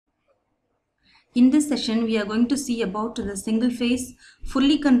In this session, we are going to see about the single phase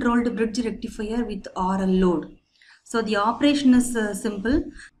fully controlled bridge rectifier with RL load. So the operation is simple.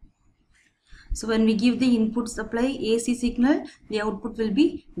 So when we give the input supply AC signal, the output will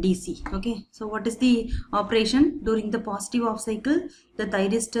be DC. Okay. So what is the operation? During the positive off cycle, the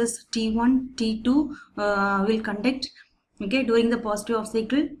thyristors T1, T2 will conduct. Okay. During the positive off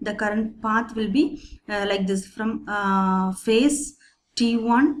cycle, the current path will be like this from phase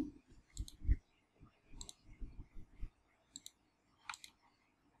T1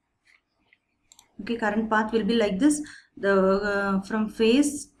 okay, current path will be like this. The from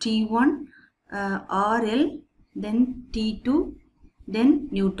phase T1 RL, then T2, then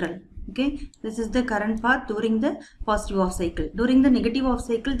neutral. Okay, this is the current path during the positive off cycle. During the negative off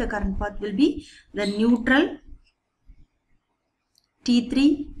cycle, the current path will be the neutral,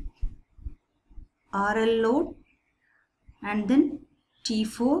 T3 RL load, and then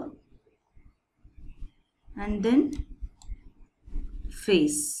T4, and then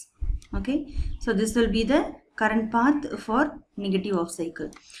phase. Okay, so this will be the current path for negative off cycle.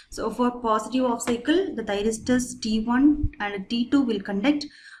 So for positive off cycle, the thyristors T1 and T2 will conduct.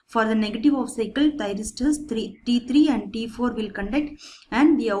 For the negative off cycle, thyristors T3 and T4 will conduct,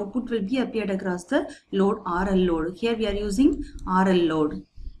 and the output will be appeared across the load RL load. Here we are using RL load.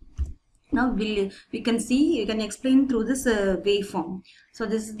 Now we can see, you can explain through this waveform. So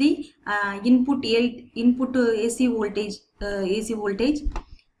this is the input AC voltage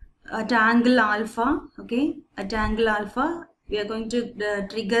at angle alpha. Okay, at angle alpha we are going to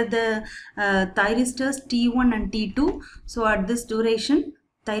trigger the thyristors T1 and T2. So at this duration,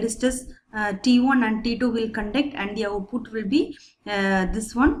 thyristors T1 and T2 will conduct, and the output will be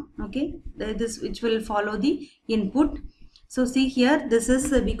this one. Okay, this which will follow the input. So see here, this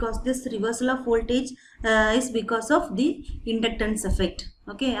is because this reversal of voltage is because of the inductance effect.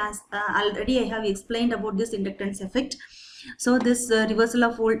 Okay, as already I have explained about this inductance effect. So this reversal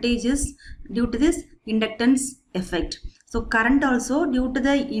of voltage is due to this inductance effect. So current also, due to the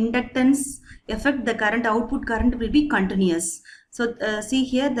inductance effect, the current output current will be continuous. So see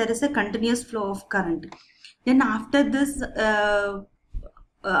here, there is a continuous flow of current. Then after this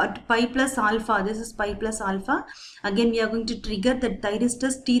at pi plus alpha, this is pi plus alpha, again we are going to trigger the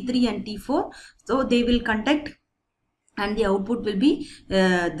thyristors T3 and T4. So they will conduct, and the output will be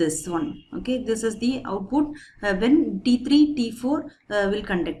this one. Okay, this is the output when T3 T4 will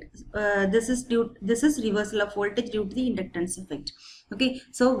conduct. This is reversal of voltage due to the inductance effect. Okay,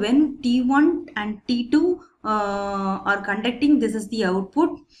 so when T1 and T2 are conducting, this is the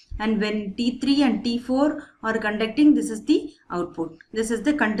output, and when T3 and T4 are conducting, this is the output. This is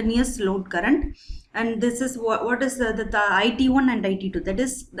the continuous load current, and this is what is the IT1 and IT2, that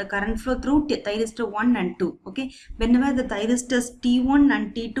is the current flow through thyristor 1 and 2. Okay, whenever the thyristors T1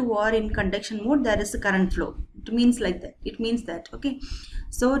 and T2 are in conduction mode, there is a current flow. It means like that. It means that. Okay,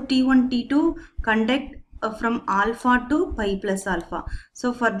 so T1 T2 conduct from alpha to pi plus alpha.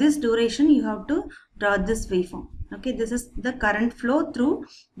 So for this duration, you have to draw this waveform. Okay, this is the current flow through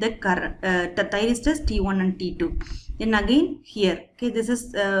the current thyristors T1 and T2. Then again here, okay, this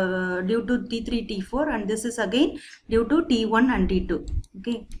is due to T3 T4, and this is again due to T1 and T2.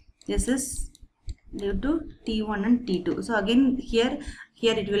 Okay, this is due to T1 and T2. So again here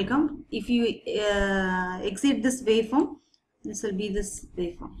it will come. If you exceed this waveform, this will be this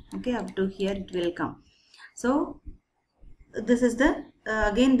waveform. Okay, up to here it will come. So this is the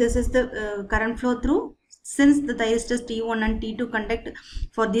again this is the current flow through, since the thyristors T1 and T2 conduct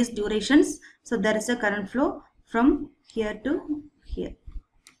for these durations. So there is a current flow from here to here.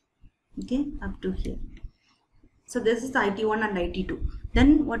 Okay, up to here. So this is the IT1 and IT2.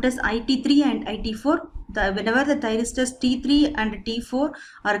 Then what is IT3 and IT4? Whenever the thyristors T3 and T4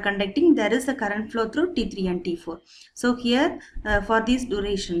 are conducting, there is a current flow through T3 and T4. So here for these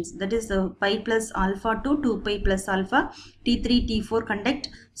durations, that is pi plus alpha to 2 pi plus alpha, T3 T4 conduct.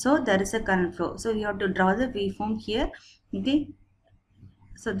 So there is a current flow. So we have to draw the waveform here. Okay,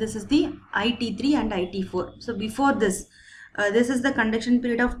 so this is the IT3 and IT4. So before this, this is the conduction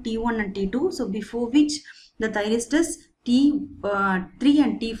period of T1 and T2. So before which the thyristors T3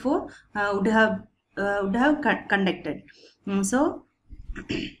 and T4 would have conducted.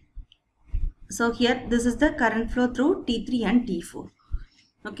 So here this is the current flow through T3 and T4.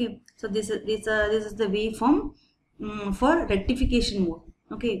 Okay, so this is the waveform for rectification mode.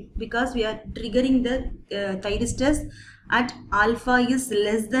 Okay, because we are triggering the thyristors at alpha is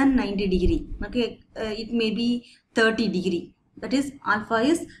less than 90 degree. Okay, it may be 30 degree. that is alpha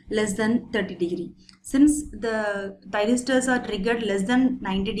is less than 30 degree. Since the thyristors are triggered less than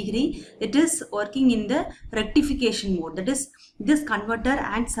 90 degree, it is working in the rectification mode. That is, this converter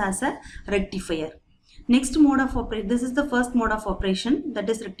acts as a rectifier. Next mode of operation, this is the first mode of operation, that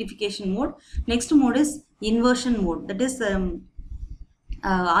is rectification mode. Next mode is inversion mode, that is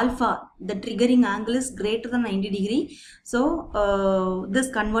alpha, the triggering angle is greater than 90 degree. So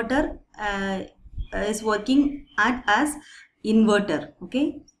this converter is working as inverter.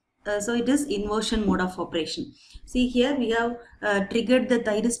 Okay, so it is inversion mode of operation. See here we have triggered the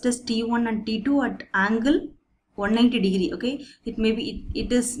thyristors T1 and T2 at angle 190 degree. Okay, it may be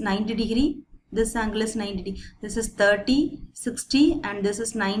it is 90 degree. This angle is 90 degree. This is 30, 60, and this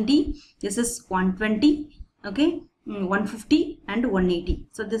is 90. This is 120. Okay, 150 and 180.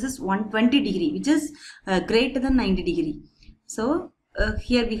 So this is 120 degree, which is greater than 90 degree. So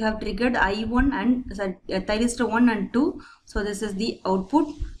here we have triggered I1 and thyristor 1 and 2. So this is the output.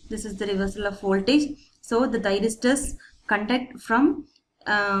 This is the reversal of voltage. So the thyristors conduct from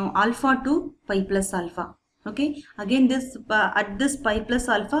alpha to pi plus alpha. Okay, again this at this pi plus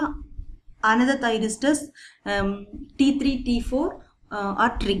alpha, another thyristors T3, T4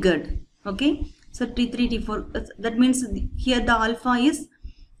 are triggered. Okay, so T3, T4, that means here the alpha is,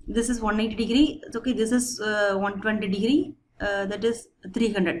 this is 180 degree. Okay, this is 120 degree. That is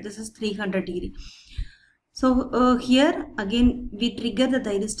 300. This is 300 degree. So here again we trigger the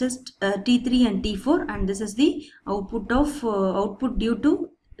thyristors T3 and T4, and this is the output of output due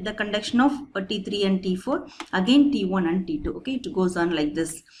to the conduction of T3 and T4. Again T1 and T2. Okay, it goes on like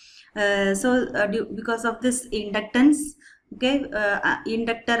this. Because of this inductance, okay,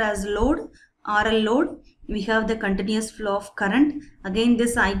 inductor as load, RL load, we have the continuous flow of current. Again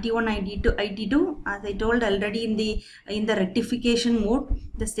this IT1, IT2, as I told already in the rectification mode,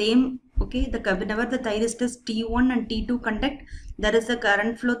 the same. Okay, whenever the thyristors T1 and T2 conduct, there is a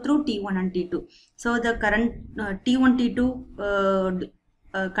current flow through T1 and T2. So the current T1, T2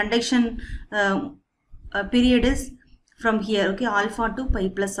 conduction period is from here. Okay, alpha to pi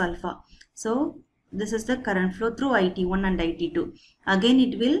plus alpha. So this is the current flow through IT1 and IT2. Again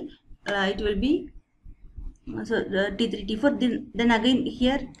it will be so T3, T4. Then again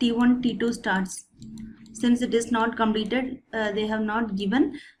here T1, T2 starts. Since it is not completed, they have not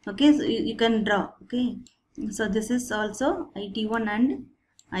given. Okay, so you can draw. Okay, so this is also IT1 and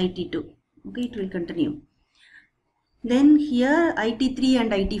IT2. Okay, it will continue. Then here IT3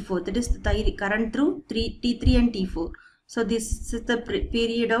 and IT4, that is the current through T3 and T4. So this is the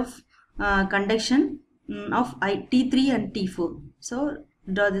period of conduction of T3 and T4. So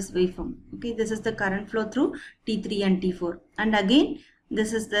draw this waveform. Okay, this is the current flow through T3 and T4, and again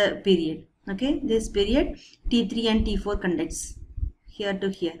this is the period. Okay, this period T3 and T4 conducts here to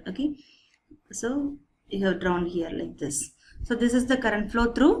here. Okay, so you have drawn here like this. So this is the current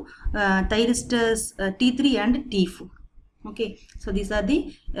flow through thyristors T3 and T4. Okay, so these are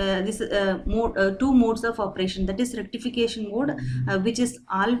the two modes of operation, that is rectification mode, which is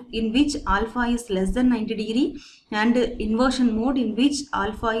in which alpha is less than 90 degree, and inversion mode in which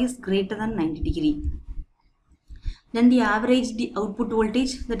alpha is greater than 90 degree. Then the average output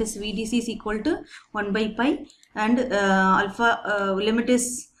voltage, that is VDC, is equal to 1 by pi, and alpha limit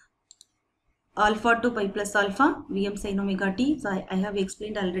is alpha to pi plus alpha, Vm sin omega t. So I have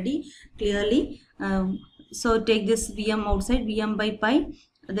explained already clearly. So take this Vm outside, Vm by pi.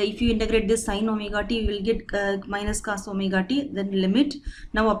 If you integrate this sin omega t, you will get minus cos omega t. Then limit.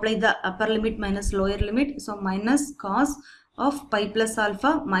 Now apply the upper limit minus lower limit. So minus cos of pi plus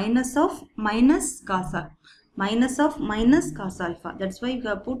alpha minus of minus cos alpha. Minus of minus cos alpha. That's why we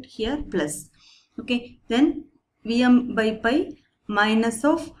have put here plus. Okay. Then Vm by pi minus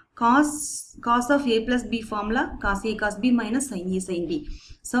of cos of a plus b formula, cos a cos b minus sin a sin b.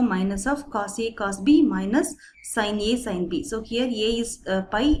 So minus of cos a cos b minus sin a sin b. So here a is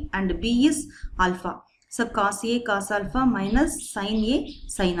pi and b is alpha. So cos a cos alpha minus sin a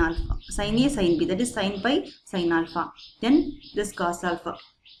sin alpha. Sin a sin b, that is sin pi sin alpha. Then this cos alpha.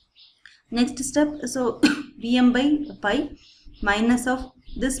 Next step, so Vm by pi minus of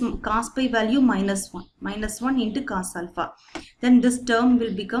this cos pi value minus 1 into cos alpha. Then this term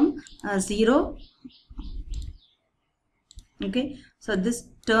will become 0. Okay, so this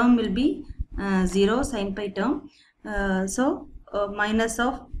term will be 0, sin pi term. Minus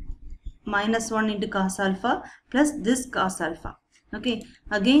of minus 1 into cos alpha plus this cos alpha. Okay,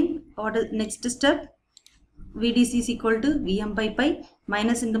 again what is next step? VDC is equal to Vm by pi,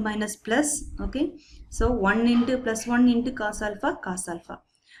 minus into minus plus. Okay, so 1 into plus 1 into cos alpha, cos alpha.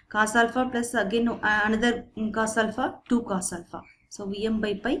 Cos alpha plus again another cos alpha, 2 cos alpha. So Vm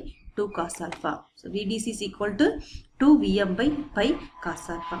by pi 2 cos alpha. So VDC is equal to 2 Vm by pi cos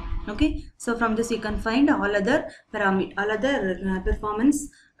alpha. Okay. So from this you can find all other performance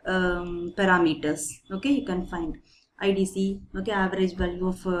parameters. Okay, you can find IDC, okay, average value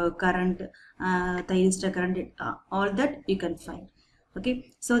of current, thyristor current, all that you can find.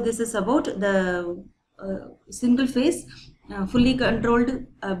 Okay, so this is about the single phase fully controlled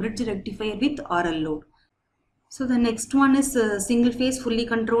bridge rectifier with RL load. So the next one is single phase fully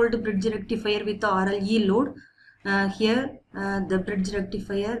controlled bridge rectifier with RLE load. Here the bridge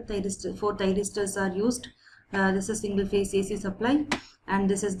rectifier, 4 thyristors are used. This is single phase AC supply, and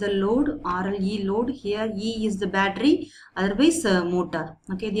this is the load, RLE load. Here E is the battery, otherwise motor.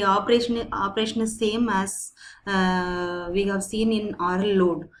 Okay, the operation is same as we have seen in RL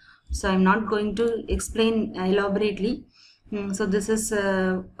load. So I am not going to explain elaborately. So this is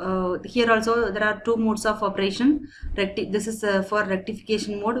here also there are 2 modes of operation. This is for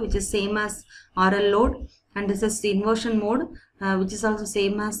rectification mode, which is same as RL load, and this is the inversion mode, which is also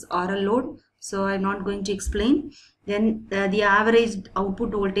same as RL load. So I am not going to explain. Then the average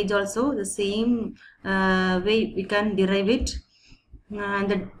output voltage also the same way we can derive it. And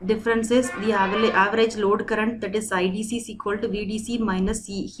the difference is the average load current, that is IDC, is equal to VDC minus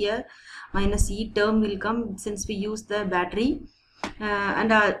E. Here minus E term will come since we use the battery,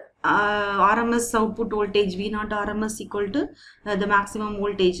 and RMS output voltage V0 RMS equal to the maximum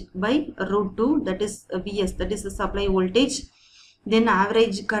voltage by root 2, that is Vs, that is the supply voltage. Then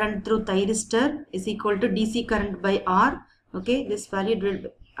average current through thyristor is equal to DC current by R. Okay, this value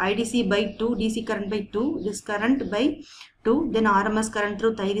will IDC by 2, DC current by 2, this current by 2, then RMS current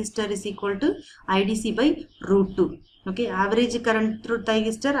through thyristor is equal to IDC by root 2. Okay, average current through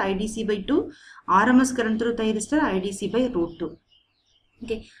thyristor IDC by 2, RMS current through thyristor IDC by root 2.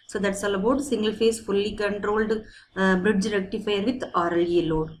 Okay, so that's all about single phase fully controlled bridge rectifier with RLE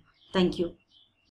load. Thank you.